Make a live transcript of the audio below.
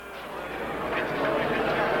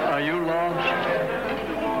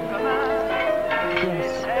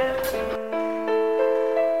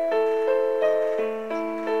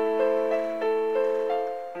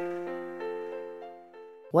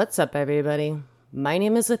What's up, everybody? My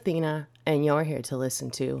name is Athena, and you're here to listen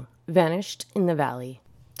to Vanished in the Valley.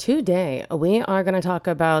 Today, we are going to talk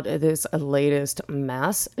about this latest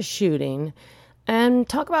mass shooting and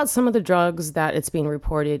talk about some of the drugs that it's being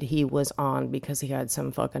reported he was on because he had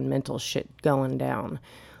some fucking mental shit going down.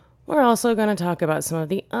 We're also going to talk about some of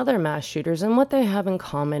the other mass shooters and what they have in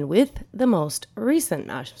common with the most recent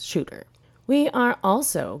mass shooter. We are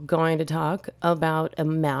also going to talk about a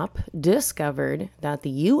map discovered that the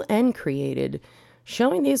UN created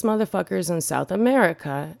showing these motherfuckers in South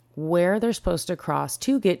America where they're supposed to cross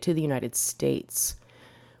to get to the United States.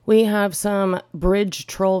 We have some bridge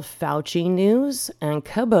troll Fauci news and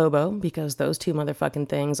Kabobo, because those two motherfucking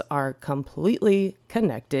things are completely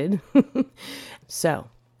connected. So,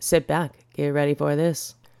 sit back, get ready for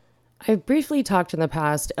this. I've briefly talked in the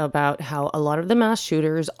past about how a lot of the mass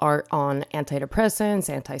shooters are on antidepressants,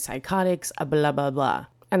 antipsychotics, blah, blah, blah.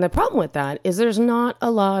 And the problem with that is there's not a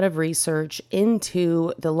lot of research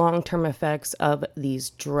into the long-term effects of these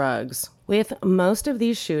drugs. With most of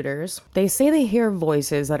these shooters, they say they hear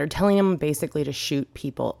voices that are telling them basically to shoot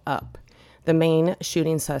people up. The main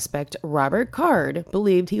shooting suspect, Robert Card,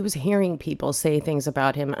 believed he was hearing people say things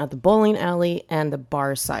about him at the bowling alley and the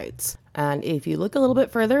bar sites. And if you look a little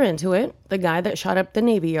bit further into it, the guy that shot up the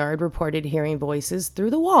Navy Yard reported hearing voices through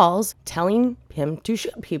the walls telling him to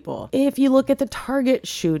shoot people. If you look at the Target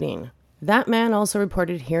shooting, that man also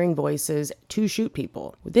reported hearing voices to shoot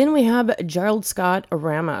people. Then we have Gerald Scott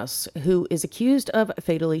Ramos, who is accused of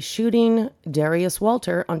fatally shooting Darius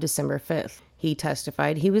Walter on December 5th. He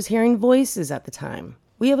testified he was hearing voices at the time.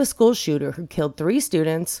 We have a school shooter who killed 3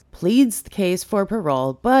 students, pleads the case for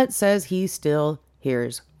parole, but says he still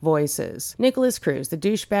hears voices. Nicholas Cruz, the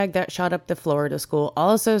douchebag that shot up the Florida school,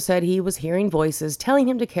 also said he was hearing voices telling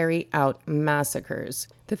him to carry out massacres.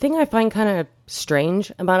 The thing I find kind of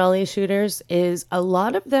strange about all these shooters is a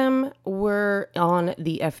lot of them were on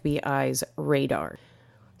the FBI's radar.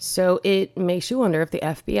 So it makes you wonder if the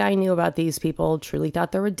FBI knew about these people, truly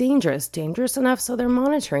thought they were dangerous enough so they're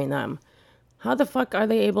monitoring them. How the fuck are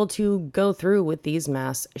they able to go through with these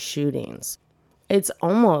mass shootings? It's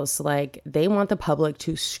almost like they want the public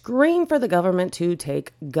to scream for the government to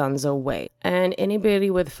take guns away. And anybody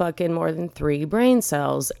with fucking more than 3 brain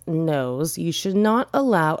cells knows you should not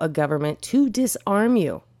allow a government to disarm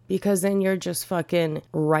you, because then you're just fucking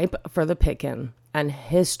ripe for the picking. And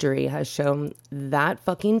history has shown that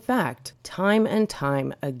fucking fact time and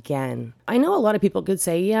time again. I know a lot of people could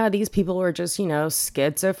say, yeah, these people were just,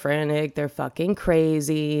 schizophrenic, they're fucking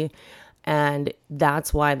crazy, and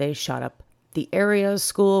that's why they shot up the area,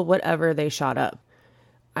 school, whatever they shot up.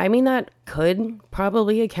 I mean, that could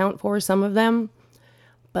probably account for some of them,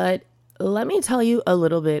 but let me tell you a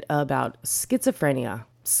little bit about schizophrenia.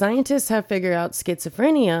 Scientists have figured out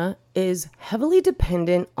schizophrenia is heavily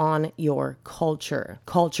dependent on your culture.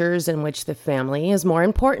 Cultures in which the family is more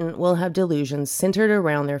important will have delusions centered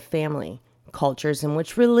around their family. Cultures in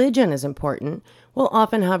which religion is important will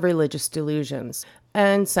often have religious delusions,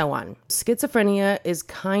 and so on. Schizophrenia is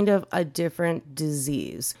kind of a different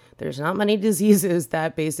disease. There's not many diseases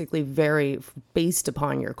that basically vary based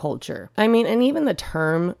upon your culture. I mean, and even the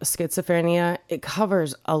term schizophrenia, it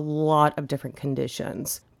covers a lot of different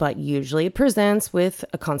conditions, but usually it presents with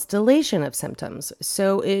a constellation of symptoms.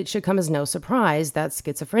 So it should come as no surprise that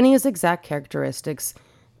schizophrenia's exact characteristics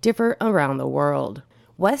differ around the world.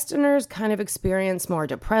 Westerners kind of experience more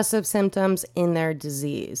depressive symptoms in their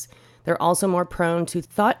disease. They're also more prone to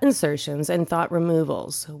thought insertions and thought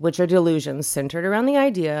removals, which are delusions centered around the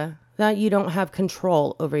idea that you don't have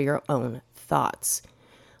control over your own thoughts.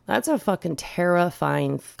 That's a fucking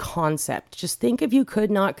terrifying concept. Just think if you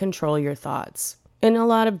could not control your thoughts. In a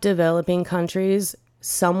lot of developing countries,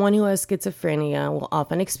 someone who has schizophrenia will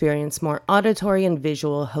often experience more auditory and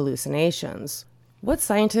visual hallucinations. What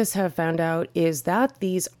scientists have found out is that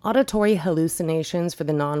these auditory hallucinations for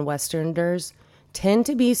the non-Westerners tend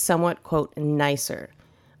to be somewhat, quote, nicer,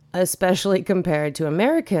 especially compared to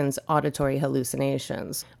Americans' auditory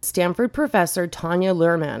hallucinations. Stanford professor Tanya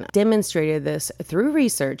Luhrmann demonstrated this through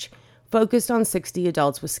research focused on 60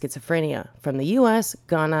 adults with schizophrenia from the US,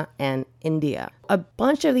 Ghana, and India. A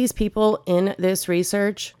bunch of these people in this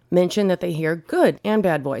research mentioned that they hear good and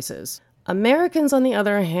bad voices. Americans, on the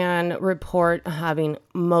other hand, report having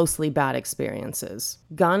mostly bad experiences.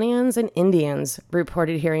 Ghanaians and Indians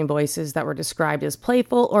reported hearing voices that were described as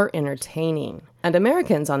playful or entertaining. And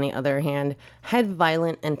Americans, on the other hand, had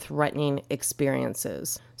violent and threatening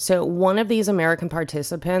experiences. So one of these American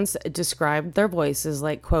participants described their voices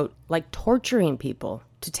like, quote, like torturing people,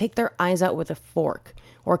 to take their eyes out with a fork,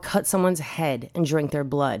 or cut someone's head and drink their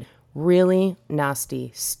blood, Really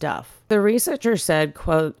nasty stuff. The researcher said,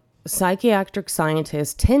 quote, psychiatric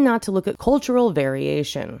scientists tend not to look at cultural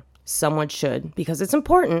variation. Someone should, because it's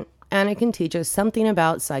important and it can teach us something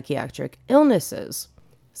about psychiatric illnesses.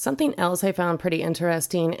 Something else I found pretty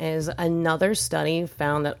interesting is another study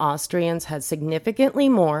found that Austrians had significantly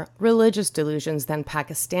more religious delusions than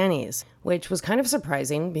Pakistanis, which was kind of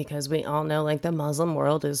surprising because we all know like the Muslim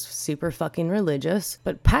world is super fucking religious,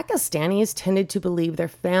 but Pakistanis tended to believe their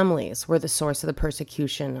families were the source of the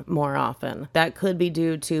persecution more often. That could be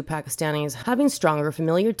due to Pakistanis having stronger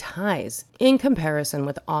familiar ties in comparison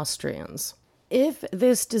with Austrians. If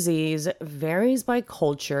this disease varies by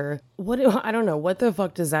culture, I don't know, what the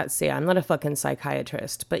fuck does that say? I'm not a fucking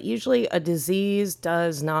psychiatrist, but usually a disease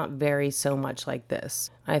does not vary so much like this.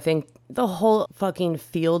 I think the whole fucking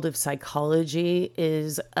field of psychology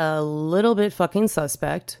is a little bit fucking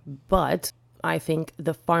suspect, but I think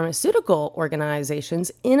the pharmaceutical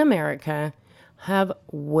organizations in America have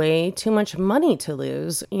way too much money to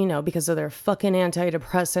lose, because of their fucking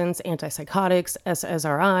antidepressants, antipsychotics,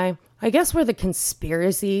 SSRI. I guess where the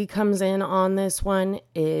conspiracy comes in on this one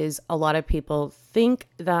is a lot of people think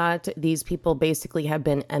that these people basically have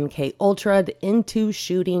been MKUltra'd into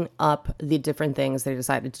shooting up the different things they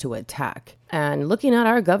decided to attack. And looking at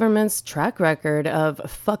our government's track record of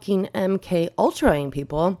fucking MKUltra'ing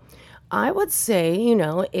people, I would say,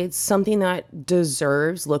 it's something that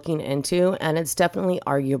deserves looking into, and it's definitely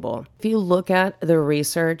arguable. If you look at the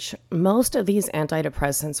research, most of these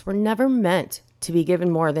antidepressants were never meant to be given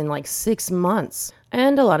more than like 6 months,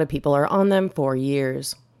 and a lot of people are on them for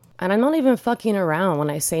years. And I'm not even fucking around when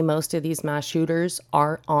I say most of these mass shooters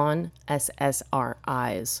are on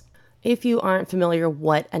SSRIs. If you aren't familiar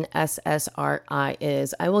what an SSRI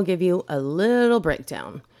is, I will give you a little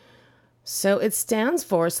breakdown. So it stands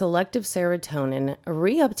for selective serotonin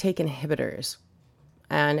reuptake inhibitors.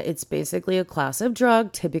 And it's basically a class of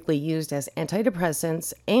drug typically used as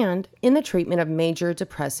antidepressants and in the treatment of major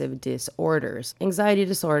depressive disorders, anxiety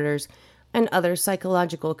disorders, and other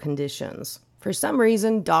psychological conditions. For some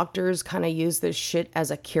reason, doctors kind of use this shit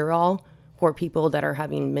as a cure-all for people that are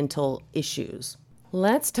having mental issues.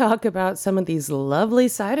 Let's talk about some of these lovely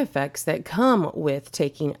side effects that come with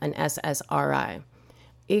taking an SSRI.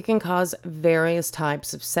 It can cause various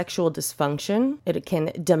types of sexual dysfunction. It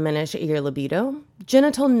can diminish your libido,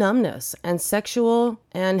 genital numbness, and sexual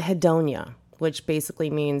anhedonia, which basically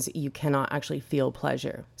means you cannot actually feel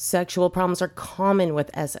pleasure. Sexual problems are common with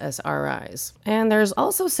SSRIs. And there's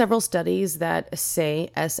also several studies that say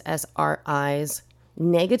SSRIs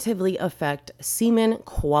negatively affect semen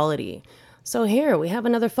quality. So here we have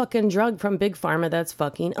another fucking drug from Big Pharma that's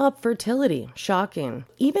fucking up fertility. Shocking.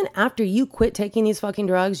 Even after you quit taking these fucking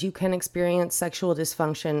drugs, you can experience sexual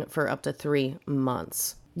dysfunction for up to 3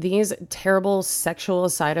 months. These terrible sexual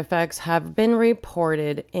side effects have been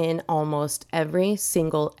reported in almost every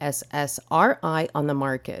single SSRI on the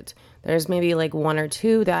market. There's maybe like 1 or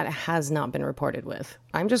 2 that has not been reported with.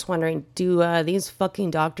 I'm just wondering, do these fucking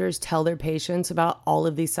doctors tell their patients about all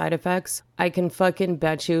of these side effects? I can fucking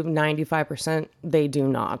bet you 95% they do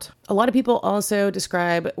not. A lot of people also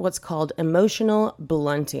describe what's called emotional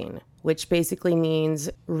blunting, which basically means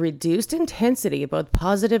reduced intensity of both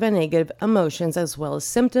positive and negative emotions, as well as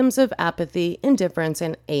symptoms of apathy, indifference,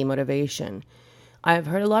 and amotivation. I've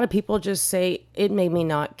heard a lot of people just say, it made me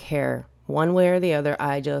not care. One way or the other,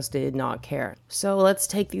 I just did not care. So let's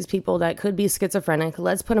take these people that could be schizophrenic,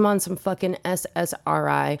 let's put them on some fucking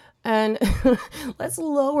SSRI, and let's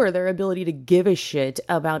lower their ability to give a shit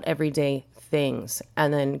about everyday things,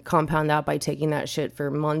 and then compound that by taking that shit for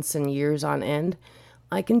months and years on end.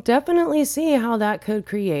 I can definitely see how that could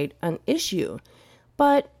create an issue.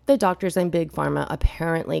 But the doctors in Big Pharma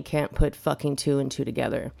apparently can't put fucking 2 and 2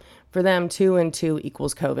 together. For them, 2 and 2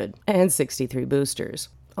 equals COVID and 63 boosters.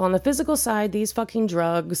 On the physical side, these fucking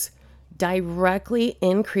drugs directly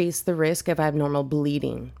increase the risk of abnormal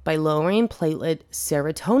bleeding by lowering platelet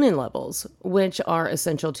serotonin levels, which are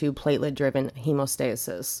essential to platelet-driven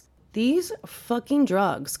hemostasis. These fucking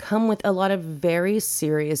drugs come with a lot of very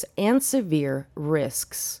serious and severe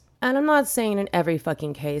risks. And I'm not saying in every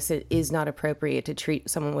fucking case it is not appropriate to treat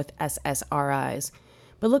someone with SSRIs,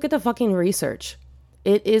 but look at the fucking research.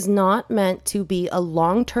 It is not meant to be a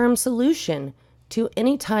long-term solution to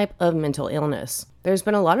any type of mental illness. There's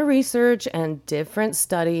been a lot of research and different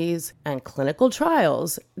studies and clinical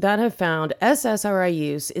trials that have found SSRI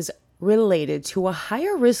use is related to a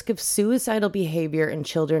higher risk of suicidal behavior in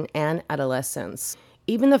children and adolescents.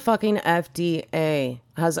 Even the fucking FDA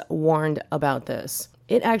has warned about this.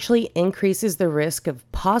 It actually increases the risk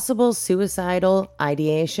of possible suicidal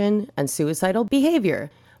ideation and suicidal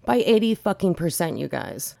behavior by 80%, you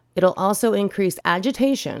guys. It'll also increase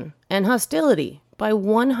agitation and hostility by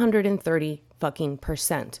 130 fucking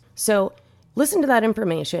percent. So listen to that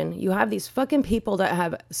information. You have these fucking people that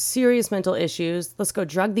have serious mental issues. Let's go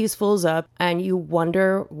drug these fools up. And you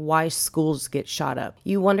wonder why schools get shot up.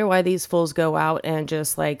 You wonder why these fools go out and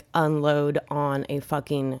just like unload on a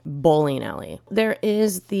fucking bowling alley. There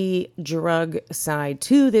is the drug side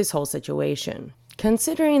to this whole situation.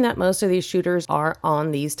 Considering that most of these shooters are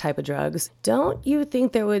on these type of drugs, don't you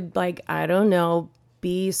think there would, like, I don't know,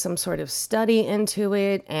 be some sort of study into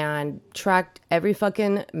it and track every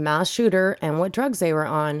fucking mass shooter and what drugs they were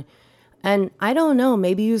on? And I don't know,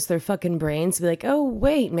 maybe use their fucking brains to be like, oh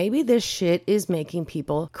wait, maybe this shit is making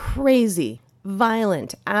people crazy,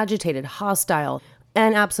 violent, agitated, hostile,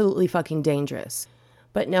 and absolutely fucking dangerous.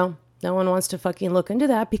 But no one wants to fucking look into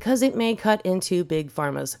that because it may cut into Big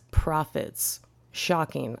Pharma's profits.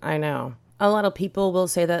 Shocking, I know. A lot of people will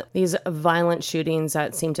say that these violent shootings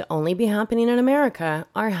that seem to only be happening in America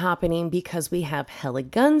are happening because we have hella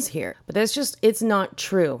guns here. But it's not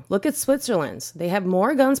true. Look at Switzerland. They have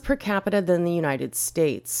more guns per capita than the United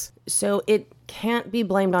States. So it can't be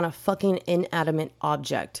blamed on a fucking inanimate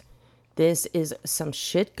object. This is some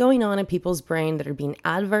shit going on in people's brain that are being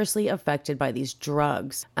adversely affected by these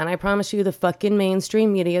drugs. And I promise you, the fucking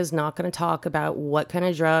mainstream media is not going to talk about what kind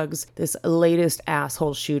of drugs this latest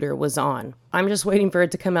asshole shooter was on. I'm just waiting for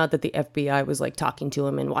it to come out that the FBI was like talking to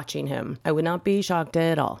him and watching him. I would not be shocked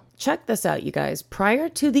at all. Check this out, you guys. Prior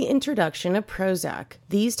to the introduction of Prozac,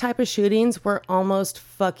 these type of shootings were almost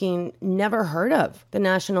fucking never heard of. The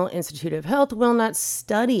National Institute of Health will not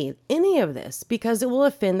study any of this because it will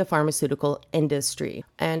offend the pharmaceutical industry.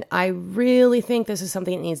 And I really think this is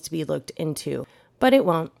something that needs to be looked into. But it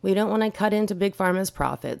won't. We don't want to cut into Big Pharma's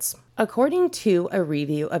profits. According to a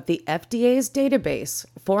review of the FDA's database,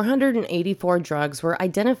 484 drugs were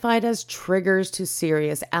identified as triggers to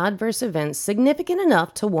serious adverse events significant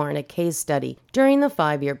enough to warrant a case study during the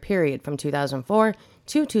 5-year period from 2004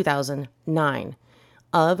 to 2009.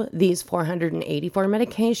 Of these 484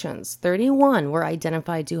 medications, 31 were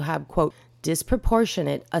identified to have, quote,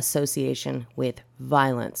 disproportionate association with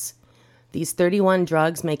violence. These 31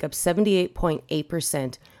 drugs make up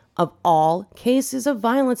 78.8% of all cases of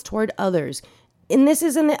violence toward others. And this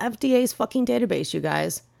is in the FDA's fucking database, you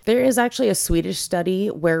guys. There is actually a Swedish study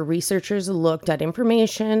where researchers looked at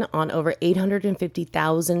information on over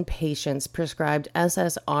 850,000 patients prescribed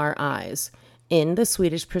SSRIs in the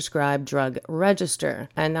Swedish Prescribed Drug Register,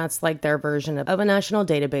 and that's like their version of a national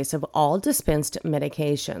database of all dispensed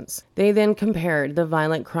medications. They then compared the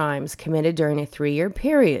violent crimes committed during a 3-year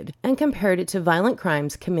period and compared it to violent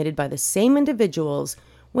crimes committed by the same individuals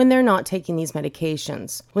when they're not taking these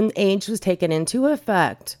medications. When age was taken into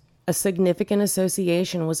effect, a significant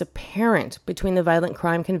association was apparent between the violent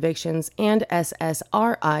crime convictions and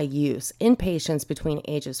SSRI use in patients between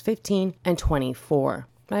ages 15 and 24.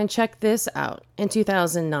 And check this out. In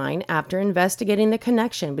 2009, after investigating the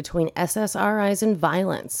connection between SSRIs and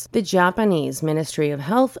violence, the Japanese Ministry of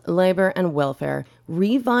Health, Labor, and Welfare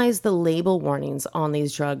revised the label warnings on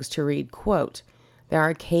these drugs to read, quote, there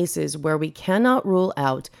are cases where we cannot rule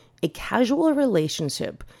out a casual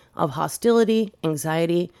relationship of hostility,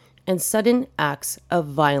 anxiety, and sudden acts of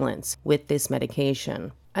violence with this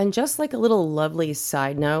medication. And just like a little lovely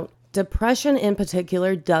side note, depression in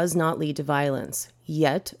particular does not lead to violence.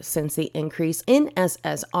 Yet, since the increase in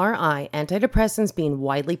SSRI antidepressants being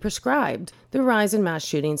widely prescribed, the rise in mass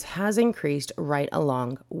shootings has increased right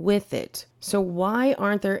along with it. So why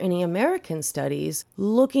aren't there any American studies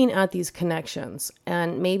looking at these connections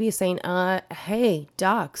and maybe saying, hey,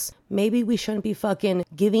 docs, maybe we shouldn't be fucking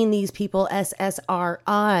giving these people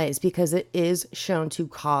SSRIs because it is shown to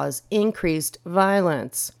cause increased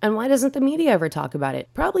violence? And why doesn't the media ever talk about it?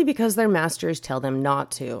 Probably because their masters tell them not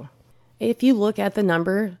to. If you look at the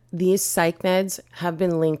number, these psych meds have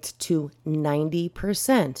been linked to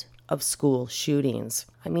 90% of school shootings.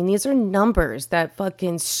 I mean, these are numbers that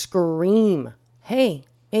fucking scream, hey,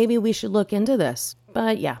 maybe we should look into this.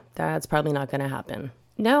 But yeah, that's probably not going to happen.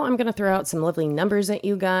 Now I'm going to throw out some lovely numbers at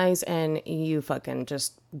you guys, and you fucking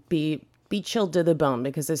just be chilled to the bone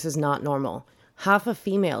because this is not normal. Half of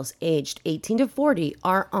females aged 18 to 40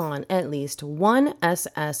 are on at least one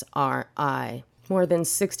SSRI. More than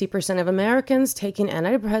 60% of Americans taking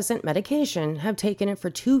antidepressant medication have taken it for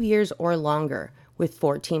 2 years or longer, with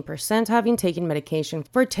 14% having taken medication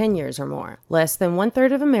for 10 years or more. Less than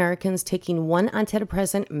 1/3 of Americans taking one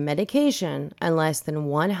antidepressant medication, and less than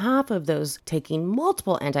 1/2 of those taking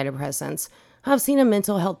multiple antidepressants have seen a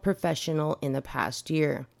mental health professional in the past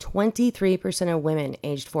year. 23% of women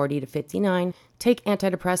aged 40 to 59 take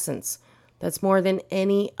antidepressants. That's more than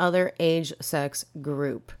any other age sex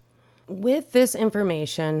group. with this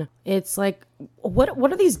information, it's like, what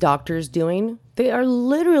are these doctors doing? They are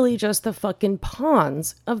literally just the fucking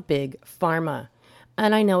pawns of big pharma.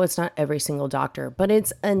 And I know it's not every single doctor, but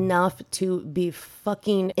it's enough to be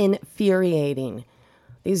fucking infuriating.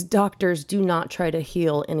 These doctors do not try to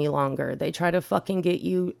heal any longer. They try to fucking get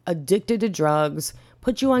you addicted to drugs,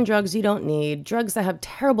 put you on drugs you don't need, drugs that have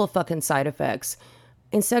terrible fucking side effects,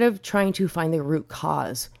 instead of trying to find the root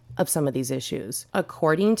cause of some of these issues.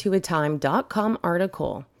 According to a Time.com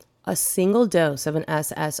article, a single dose of an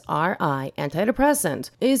SSRI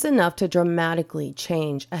antidepressant is enough to dramatically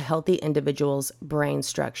change a healthy individual's brain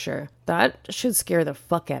structure. That should scare the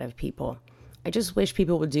fuck out of people. I just wish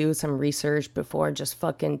people would do some research before just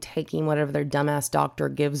fucking taking whatever their dumbass doctor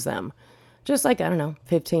gives them. Just like, I don't know,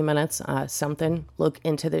 15 minutes, something. Look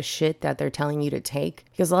into the shit that they're telling you to take.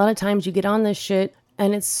 Because a lot of times you get on this shit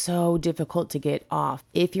and it's so difficult to get off.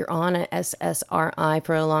 If you're on an SSRI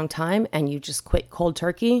for a long time and you just quit cold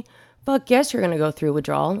turkey, fuck yes, you're going to go through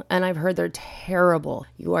withdrawal. And I've heard they're terrible.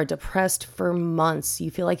 You are depressed for months. You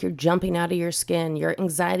feel like you're jumping out of your skin. Your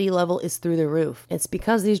anxiety level is through the roof. It's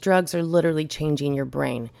because these drugs are literally changing your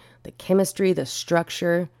brain. The chemistry, the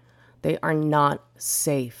structure, they are not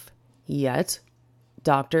safe. Yet,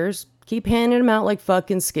 doctors keep handing them out like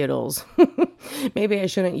fucking Skittles. Maybe I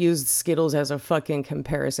shouldn't use Skittles as a fucking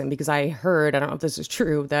comparison because I heard, I don't know if this is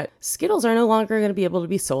true, that Skittles are no longer going to be able to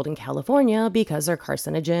be sold in California because they're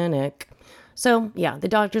carcinogenic. So yeah, the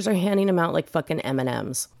doctors are handing them out like fucking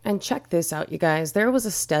M&Ms. And check this out, you guys. There was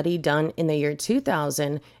a study done in the year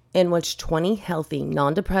 2000 in which 20 healthy,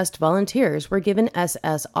 non-depressed volunteers were given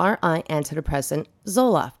SSRI antidepressant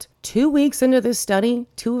Zoloft. 2 weeks into this study,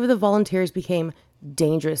 2 of the volunteers became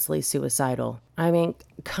dangerously suicidal. I mean,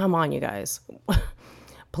 come on, you guys.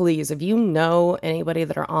 Please, if you know anybody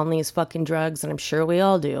that are on these fucking drugs, and I'm sure we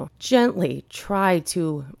all do, gently try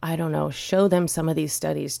to, I don't know, show them some of these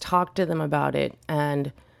studies, talk to them about it,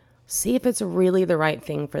 and see if it's really the right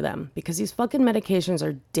thing for them. Because these fucking medications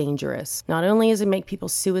are dangerous. Not only does it make people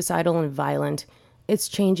suicidal and violent, it's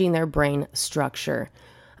changing their brain structure.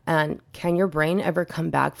 And can your brain ever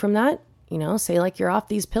come back from that? You know, say like you're off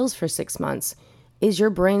these pills for 6 months. Is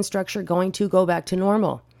your brain structure going to go back to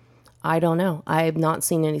normal? I don't know. I have not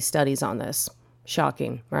seen any studies on this.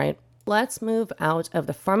 Shocking, right? Let's move out of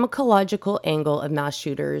the pharmacological angle of mass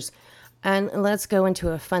shooters and let's go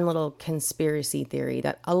into a fun little conspiracy theory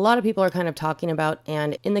that a lot of people are kind of talking about.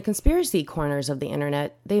 And in the conspiracy corners of the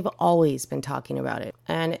internet, they've always been talking about it.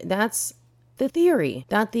 And that's the theory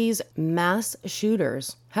that these mass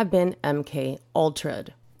shooters have been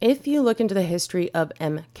MKUltra'd. If you look into the history of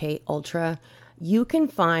MKUltra, you can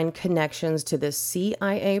find connections to the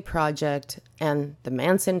CIA project and the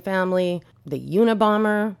Manson family, the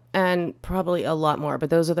Unabomber, and probably a lot more, but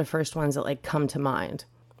those are the first ones that like come to mind.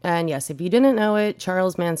 And yes, if you didn't know it,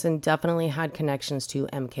 Charles Manson definitely had connections to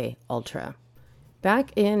MKUltra.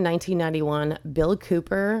 Back in 1991, Bill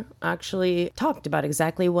Cooper actually talked about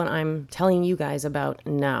exactly what I'm telling you guys about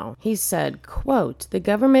now. He said, quote, "The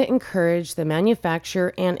government encouraged the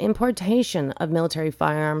manufacture and importation of military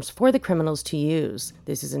firearms for the criminals to use.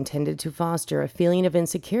 This is intended to foster a feeling of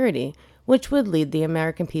insecurity, which would lead the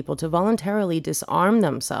American people to voluntarily disarm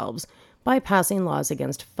themselves by passing laws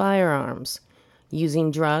against firearms,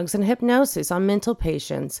 using drugs and hypnosis on mental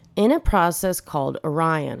patients in a process called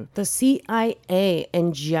Orion. The CIA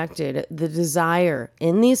injected the desire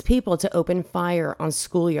in these people to open fire on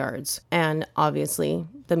schoolyards. And obviously,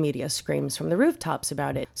 the media screams from the rooftops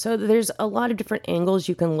about it. So there's a lot of different angles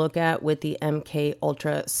you can look at with the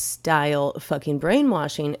MKUltra style fucking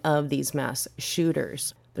brainwashing of these mass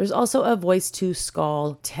shooters. There's also a voice to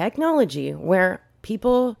skull technology where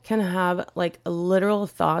people can have like literal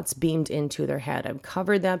thoughts beamed into their head. I've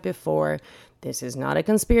covered that before. This is not a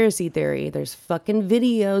conspiracy theory. There's fucking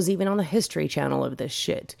videos even on the History Channel of this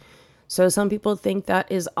shit. So some people think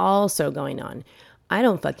that is also going on. I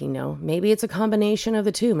don't fucking know. Maybe it's a combination of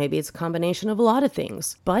the two. Maybe it's a combination of a lot of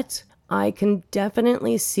things. But I can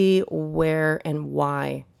definitely see where and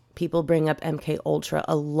why people bring up MKUltra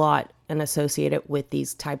a lot and associate it with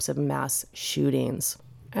these types of mass shootings.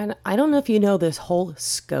 And I don't know if you know this whole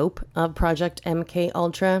scope of Project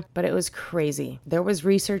MKUltra, but it was crazy. There was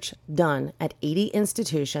research done at 80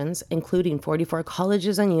 institutions, including 44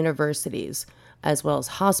 colleges and universities, as well as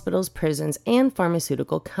hospitals, prisons, and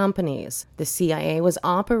pharmaceutical companies. The CIA was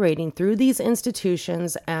operating through these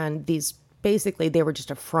institutions, and basically, they were just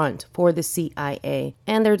a front for the CIA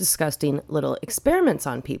and their disgusting little experiments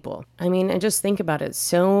on people. I mean, and just think about it.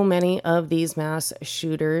 So many of these mass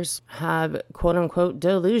shooters have quote unquote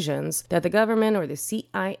delusions that the government or the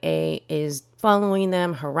CIA is following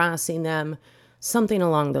them, harassing them. something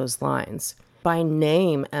along those lines. By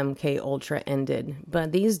name, MKUltra ended,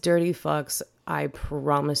 but these dirty fucks, I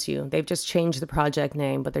promise you, they've just changed the project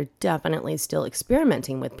name, but they're definitely still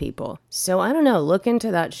experimenting with people. So I don't know, look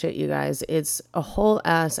into that shit, you guys. It's a whole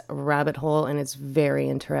ass rabbit hole and it's very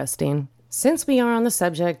interesting. Since we are on the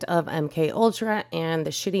subject of MKUltra and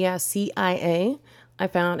the shitty ass CIA, I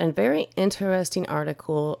found a very interesting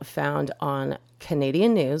article found on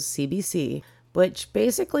Canadian News, CBC, which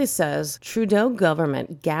basically says Trudeau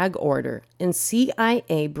government gag order in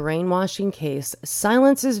CIA brainwashing case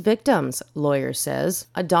silences victims, lawyer says.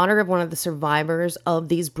 A daughter of one of the survivors of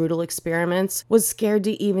these brutal experiments was scared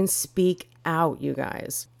to even speak out, you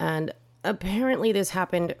guys. And apparently this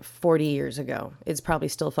happened 40 years ago. It's probably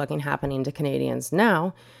still fucking happening to Canadians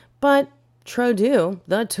now, but Trudeau,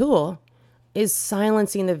 the tool, is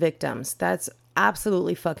silencing the victims. That's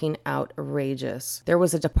absolutely fucking outrageous. There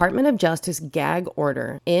was a Department of Justice gag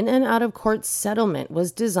order. In and out of court settlement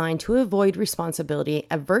was designed to avoid responsibility,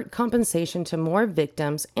 avert compensation to more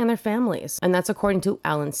victims and their families. And that's according to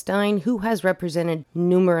Alan Stein, who has represented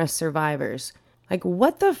numerous survivors. Like,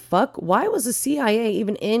 what the fuck? Why was the CIA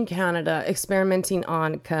even in Canada experimenting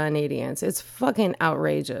on Canadians? It's fucking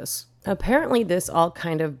outrageous. Apparently, this all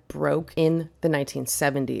kind of broke in the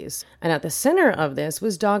 1970s. And at the center of this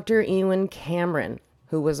was Dr. Ewan Cameron,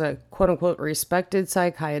 who was a quote-unquote respected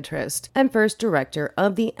psychiatrist and first director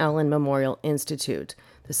of the Allen Memorial Institute,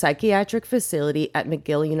 the psychiatric facility at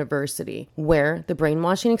McGill University, where the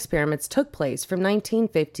brainwashing experiments took place from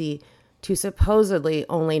 1950 to supposedly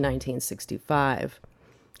only 1965.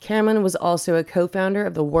 Cameron was also a co-founder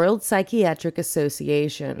of the World Psychiatric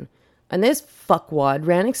Association. And this fuckwad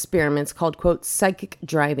ran experiments called, quote, psychic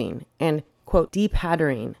driving and, quote,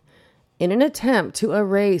 depattering in an attempt to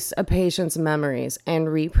erase a patient's memories and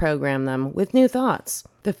reprogram them with new thoughts.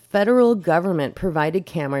 The federal government provided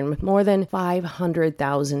Cameron with more than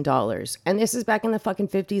 $500,000. And this is back in the fucking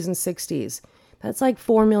 50s and 60s. That's like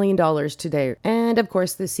 $4 million today. And of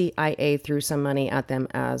course, the CIA threw some money at them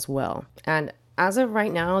as well. And as of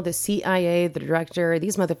right now, the CIA, the director,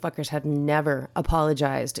 these motherfuckers have never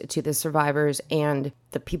apologized to the survivors and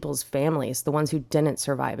the people's families, the ones who didn't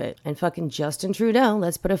survive it. And fucking Justin Trudeau,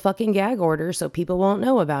 let's put a fucking gag order so people won't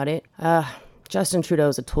know about it. Justin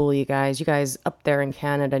Trudeau's a tool, you guys. You guys up there in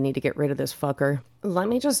Canada need to get rid of this fucker. Let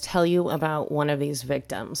me just tell you about one of these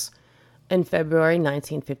victims. In February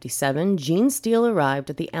 1957, Jean Steele arrived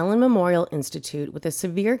at the Allen Memorial Institute with a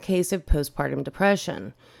severe case of postpartum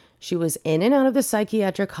depression. She was in and out of the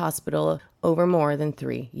psychiatric hospital over more than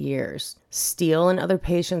 3 years. Steele and other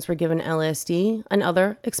patients were given LSD and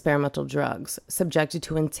other experimental drugs, subjected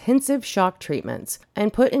to intensive shock treatments,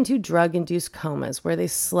 and put into drug-induced comas where they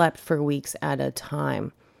slept for weeks at a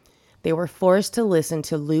time. They were forced to listen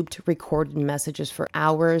to looped recorded messages for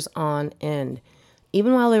hours on end,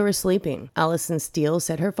 even while they were sleeping. Allison Steele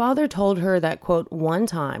said her father told her that, quote, one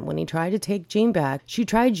time when he tried to take Jean back, she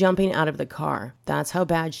tried jumping out of the car. That's how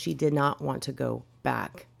bad she did not want to go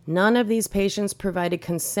back. None of these patients provided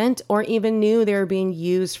consent or even knew they were being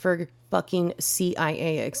used for fucking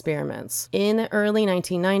CIA experiments. In the early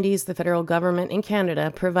 1990s, the federal government in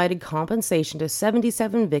Canada provided compensation to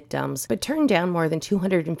 77 victims, but turned down more than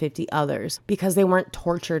 250 others because they weren't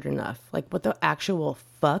tortured enough. Like, what the actual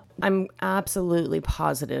fuck? I'm absolutely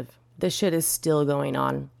positive this shit is still going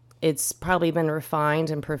on. It's probably been refined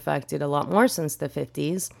and perfected a lot more since the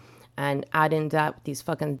 50s. And add in that these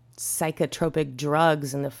fucking psychotropic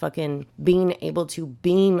drugs and the fucking being able to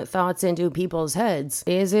beam thoughts into people's heads.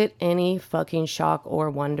 Is it any fucking shock or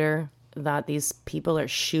wonder that these people are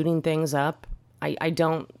shooting things up? I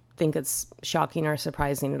don't think it's shocking or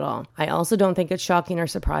surprising at all. I also don't think it's shocking or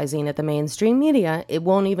surprising that the mainstream media, it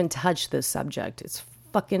won't even touch this subject. It's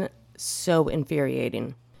fucking so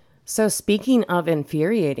infuriating. So speaking of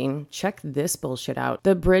infuriating, check this bullshit out.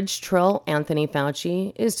 The bridge troll Anthony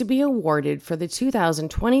Fauci is to be awarded for the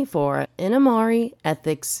 2024 Inamari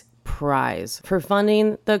Ethics Prize for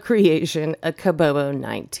funding the creation of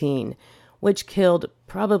COVID-19, which killed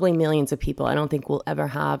probably millions of people. I don't think we'll ever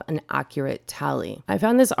have an accurate tally. I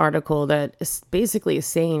found this article that is basically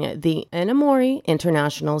saying the Inamari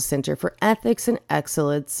International Center for Ethics and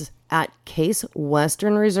Excellence at Case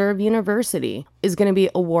Western Reserve University is going to be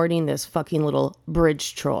awarding this fucking little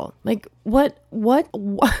bridge troll. Like, what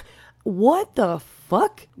the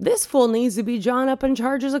fuck? This fool needs to be drawn up on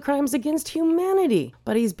charges of crimes against humanity,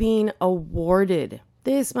 but he's being awarded.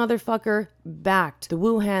 This motherfucker backed the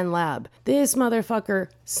Wuhan lab. This motherfucker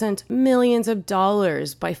sent millions of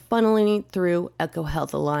dollars by funneling it through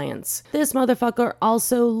EcoHealth Alliance. This motherfucker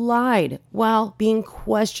also lied while being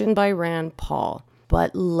questioned by Rand Paul.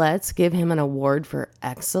 but let's give him an award for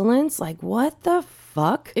excellence? Like, what the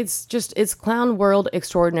fuck? It's clown world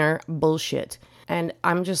extraordinaire bullshit. And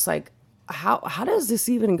I'm just like, how does this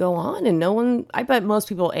even go on? And no one, I bet most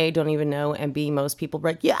people, A, don't even know, and B, most people are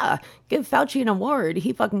like, yeah, give Fauci an award.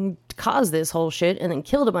 He fucking caused this whole shit and then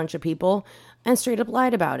killed a bunch of people and straight up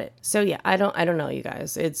lied about it. So yeah, I don't know, you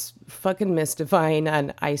guys. It's fucking mystifying.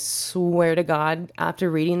 And I swear to God, after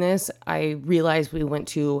reading this, I realized we went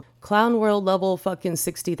to clown world level fucking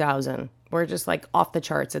 60,000. We're just like off the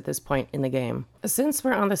charts at this point in the game. Since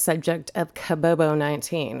we're on the subject of Kabobo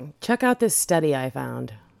 19, check out this study I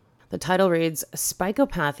found. The title reads,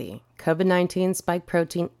 Spikopathy. COVID-19 spike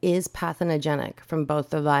protein is pathogenic from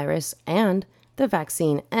both the virus and the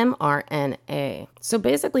vaccine mRNA. So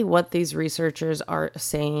basically what these researchers are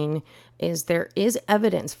saying is there is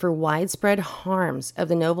evidence for widespread harms of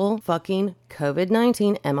the novel fucking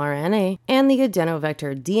COVID-19 mRNA and the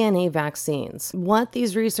adenovector DNA vaccines. What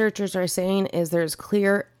these researchers are saying is there's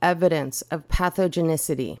clear evidence of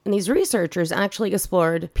pathogenicity. And these researchers actually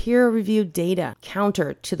explored peer-reviewed data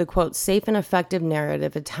counter to the, quote, safe and effective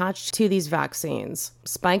narrative attached to these vaccines.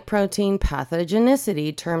 Spike protein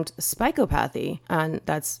pathogenicity, termed spikopathy, and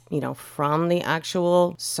that's, from the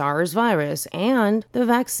actual SARS virus, and the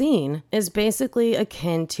vaccine is basically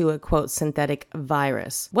akin to a, quote, synthetic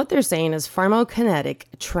virus. What they're saying is pharmacokinetic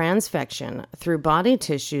transfection through body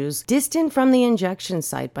tissues distant from the injection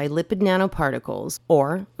site by lipid nanoparticles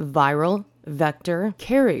or viral vector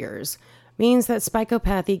carriers means that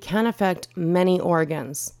spikopathy can affect many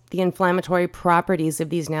organs. The inflammatory properties of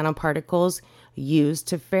these nanoparticles used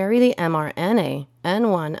to ferry the mRNA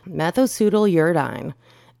N1-methylpseudouridine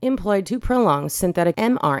employed to prolong synthetic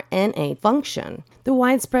mRNA function. The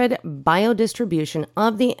widespread biodistribution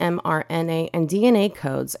of the mRNA and DNA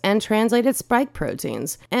codes and translated spike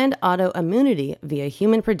proteins and autoimmunity via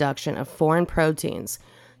human production of foreign proteins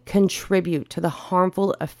contribute to the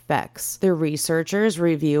harmful effects. The researchers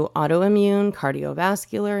review autoimmune,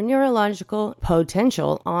 cardiovascular, neurological,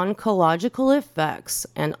 potential oncological effects,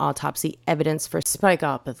 and autopsy evidence for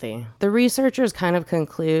spikopathy. The researchers kind of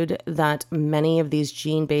conclude that many of these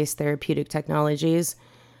gene-based therapeutic technologies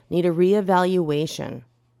need a reevaluation,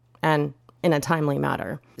 and in a timely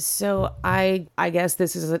manner. So I guess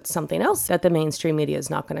this is something else that the mainstream media is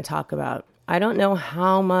not going to talk about. I don't know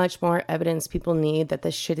how much more evidence people need that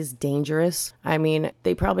this shit is dangerous. I mean,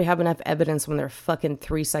 they probably have enough evidence when they're fucking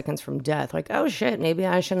 3 seconds from death. Like, oh shit, maybe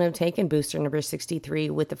I shouldn't have taken booster number 63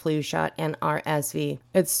 with the flu shot and RSV.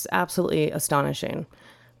 It's absolutely astonishing.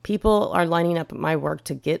 People are lining up at my work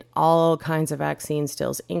to get all kinds of vaccine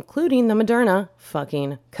stills, including the Moderna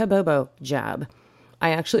fucking Kabobo jab. I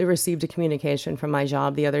actually received a communication from my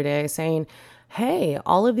job the other day saying, hey,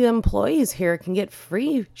 all of the employees here can get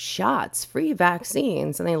free shots, free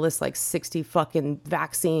vaccines. And they list like 60 fucking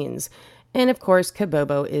vaccines. And of course,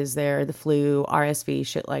 Kabobo is there, the flu, RSV,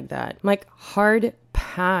 shit like that. I'm like, hard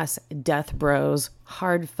pass, death bros.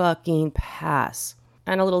 Hard fucking pass.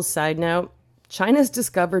 And a little side note, China's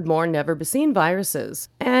discovered more never-been-seen viruses.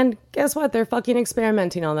 And guess what? They're fucking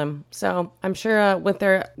experimenting on them. So I'm sure with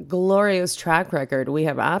their glorious track record, we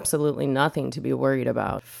have absolutely nothing to be worried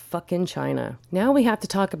about. Fucking China. Now we have to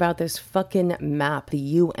talk about this fucking map the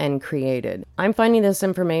UN created. I'm finding this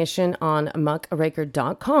information on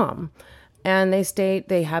muckraker.com. And they state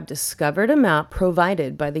they have discovered a map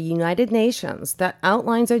provided by the United Nations that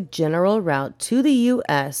outlines a general route to the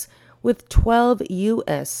U.S. with 12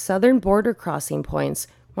 U.S. southern border crossing points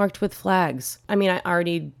marked with flags. I mean, I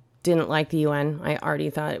already didn't like the UN. I already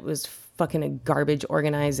thought it was fucking a garbage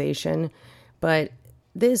organization. But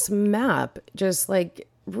this map just like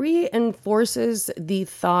reinforces the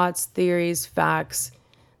thoughts, theories, facts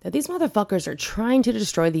that these motherfuckers are trying to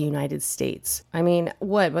destroy the United States. I mean,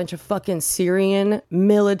 what? A bunch of fucking Syrian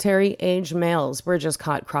military-aged males were just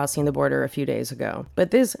caught crossing the border a few days ago. But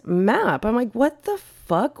this map, I'm like, what the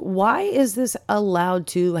fuck? Why is this allowed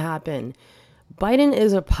to happen? Biden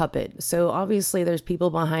is a puppet, so obviously there's people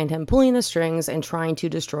behind him pulling the strings and trying to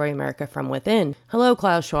destroy America from within. Hello,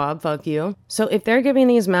 Klaus Schwab, fuck you. So if they're giving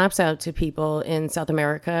these maps out to people in South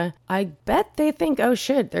America, I bet they think, oh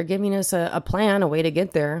shit, they're giving us a plan, a way to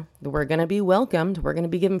get there. We're going to be welcomed. We're going to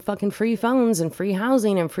be given fucking free phones and free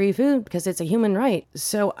housing and free food because it's a human right.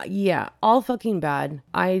 So yeah, all fucking bad.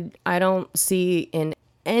 I don't see in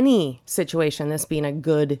any situation this being a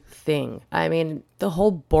good thing. I mean, the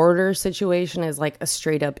whole border situation is like a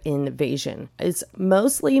straight up invasion. It's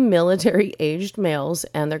mostly military aged males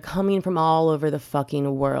and they're coming from all over the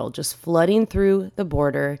fucking world, just flooding through the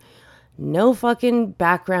border. No fucking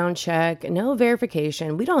background check, no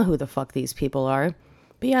verification. We don't know who the fuck these people are.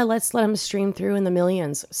 But yeah, let's let them stream through in the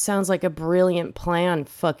millions. Sounds like a brilliant plan,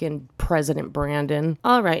 fucking President Brandon.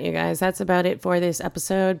 All right, you guys, that's about it for this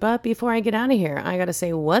episode. But before I get out of here, I gotta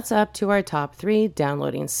say what's up to our top 3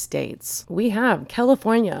 downloading states. We have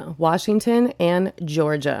California, Washington, and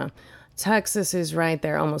Georgia. Texas is right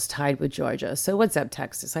there, almost tied with Georgia. So what's up,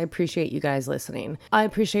 Texas? I appreciate you guys listening. I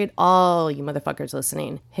appreciate all you motherfuckers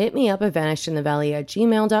listening. Hit me up at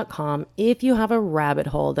vanishedinthevalley@gmail.com if you have a rabbit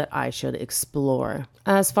hole that I should explore.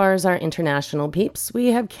 As far as our international peeps, we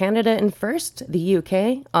have Canada in first, the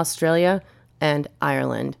UK, Australia, and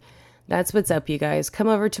Ireland. That's what's up, you guys. Come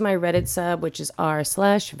over to my Reddit sub, which is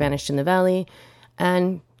r/vanishedinthevalley,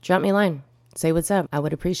 and drop me a line. Say what's up. I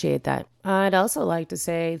would appreciate that. I'd also like to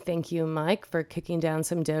say thank you, Mike, for kicking down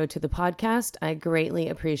some dough to the podcast. I greatly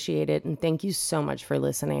appreciate it, and thank you so much for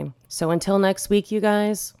listening. So until next week, you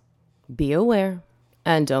guys, be aware,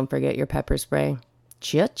 and don't forget your pepper spray.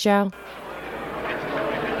 Ciao, ciao.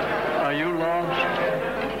 Are you lost?